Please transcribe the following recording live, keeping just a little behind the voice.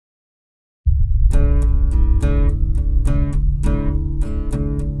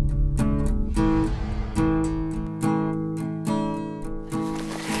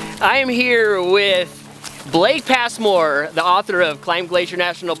I am here with Blake Passmore, the author of Climb Glacier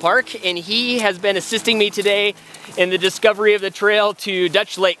National Park, and he has been assisting me today in the discovery of the trail to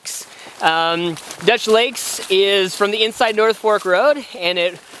Dutch Lakes. Dutch Lakes is from the inside North Fork Road, and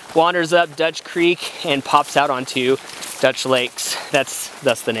it wanders up Dutch Creek and pops out onto Dutch Lakes.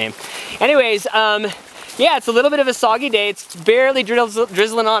 That's the name. Anyways, yeah, it's a little bit of a soggy day. It's barely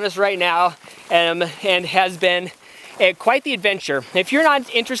drizzling on us right now, and has been quite the adventure. If you're not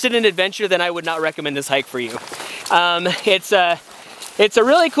interested in adventure, then I would not recommend this hike for you. It's a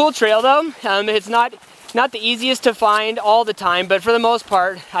really cool trail though. It's not the easiest to find all the time, but for the most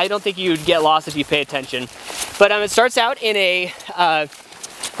part, I don't think you'd get lost if you pay attention. But it starts out in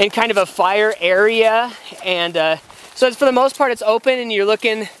kind of a fire area, and so it's, for the most part, it's open, and you're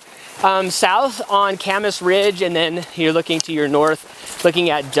looking south on Camas Ridge, and then you're looking to your north,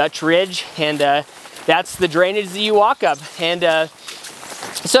 looking at Dutch Ridge, and that's the drainage that you walk up. And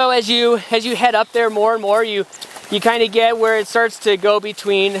so as you head up there more and more, you kind of get where it starts to go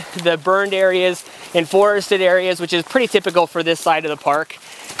between the burned areas and forested areas, which is pretty typical for this side of the park.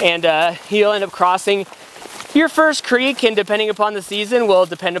 And you'll end up crossing your first creek, and depending upon the season will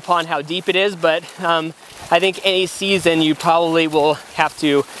depend upon how deep it is, but I think any season you probably will have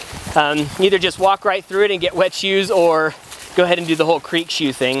to either just walk right through it and get wet shoes, or go ahead and do the whole creek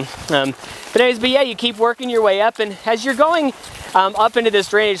shoe thing. But yeah, you keep working your way up, and as you're going up into this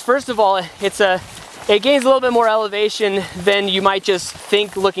drainage, first of all, it gains a little bit more elevation than you might just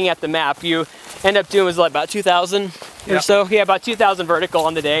think looking at the map. You end up doing about 2,000 or so. Yeah, about 2,000 vertical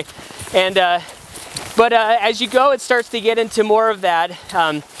on the day. And but as you go, it starts to get into more of that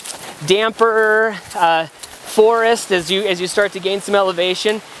damper forest as you start to gain some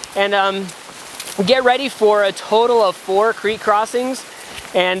elevation. And get ready for a total of 4 creek crossings,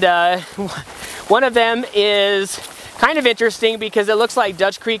 and one of them is kind of interesting because it looks like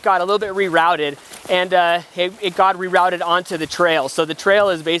Dutch Creek got a little bit rerouted, and it got rerouted onto the trail. So the trail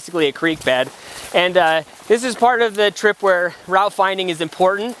is basically a creek bed, and this is part of the trip where route finding is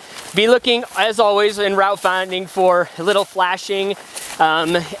important. Be looking, as always, in route finding for a little flashing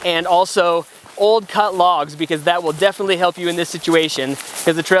and also old cut logs, because that will definitely help you in this situation,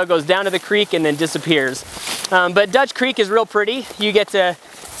 because the trail goes down to the creek and then disappears. But Dutch Creek is real pretty. You get to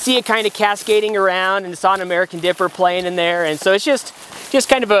see it kind of cascading around, and saw an American Dipper playing in there, and so it's just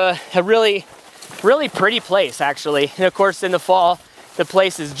kind of a really pretty place, actually. And of course, in the fall, the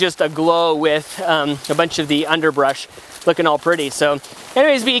place is just aglow with a bunch of the underbrush looking all pretty. So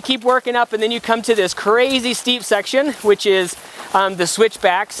anyways, but you keep working up, and then you come to this crazy steep section, which is the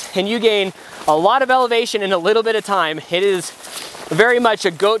switchbacks, and you gain a lot of elevation in a little bit of time. It is very much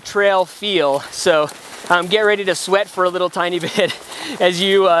a goat trail feel, so get ready to sweat for a little tiny bit as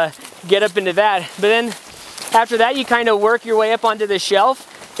you get up into that. But then after that, you kind of work your way up onto the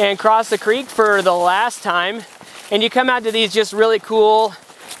shelf and cross the creek for the last time, and you come out to these just really cool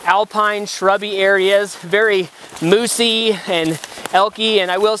alpine shrubby areas, very moosey and elky, and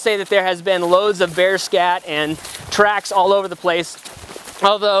I will say that there has been loads of bear scat and tracks all over the place.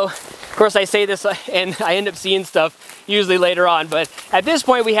 Although, of course, I say this and I end up seeing stuff usually later on, but at this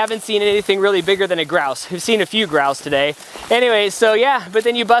point we haven't seen anything really bigger than a grouse. We've seen a few grouse today. Anyways, so yeah, but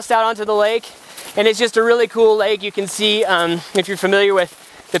then you bust out onto the lake, and it's just a really cool lake. You can see, if you're familiar with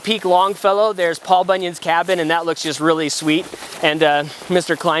the Peak Longfellow, there's Paul Bunyan's cabin, and that looks just really sweet. And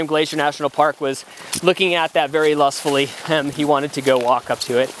Mr. Climb Glacier National Park was looking at that very lustfully. He wanted to go walk up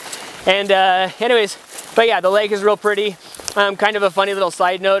to it. And anyways, but yeah, the lake is real pretty. Kind of a funny little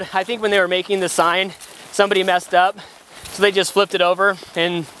side note, I think when they were making the sign, somebody messed up, so they just flipped it over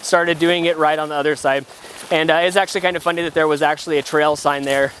and started doing it right on the other side. And it's actually kind of funny that there was actually a trail sign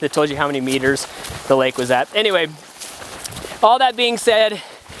there that told you how many meters the lake was at. Anyway, all that being said,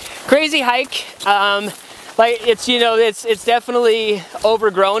 crazy hike. Like it's definitely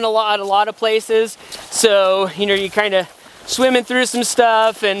overgrown a lot of places. So you're kind of swimming through some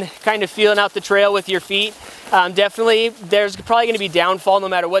stuff and kind of feeling out the trail with your feet. Definitely, there's probably going to be downfall no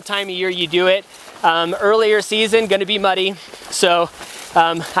matter what time of year you do it. Earlier season, going to be muddy. So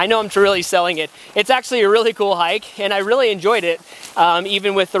I know I'm really selling it. It's actually a really cool hike, and I really enjoyed it,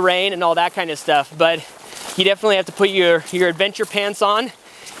 even with the rain and all that kind of stuff. But you definitely have to put your adventure pants on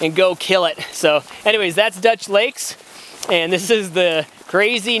and go kill it. So anyways, that's Dutch Lakes, and this is the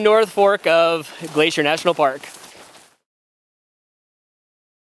crazy North Fork of Glacier National Park.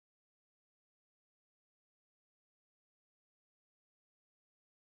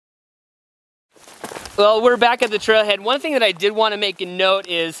 Well, we're back at the trailhead. One thing that I did want to make a note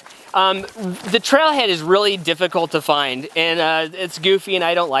is the trailhead is really difficult to find, and it's goofy, and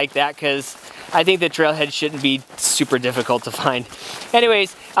I don't like that because I think the trailhead shouldn't be super difficult to find.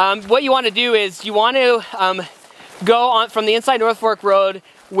 Anyways, what you want to do is you want to go on from the inside North Fork Road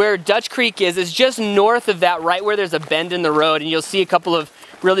where Dutch Creek is just north of that, right where there's a bend in the road, and you'll see a couple of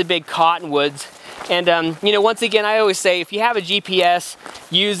really big cottonwoods. And you know, once again, I always say if you have a GPS,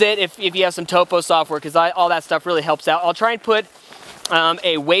 use it if you have some topo software, because all that stuff really helps out. I'll try and put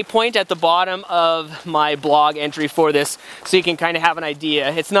a waypoint at the bottom of my blog entry for this so you can kind of have an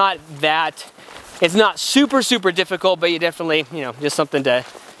idea. It's not super difficult, but you definitely, you know, just something to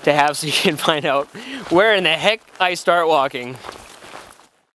have so you can find out where in the heck I start walking.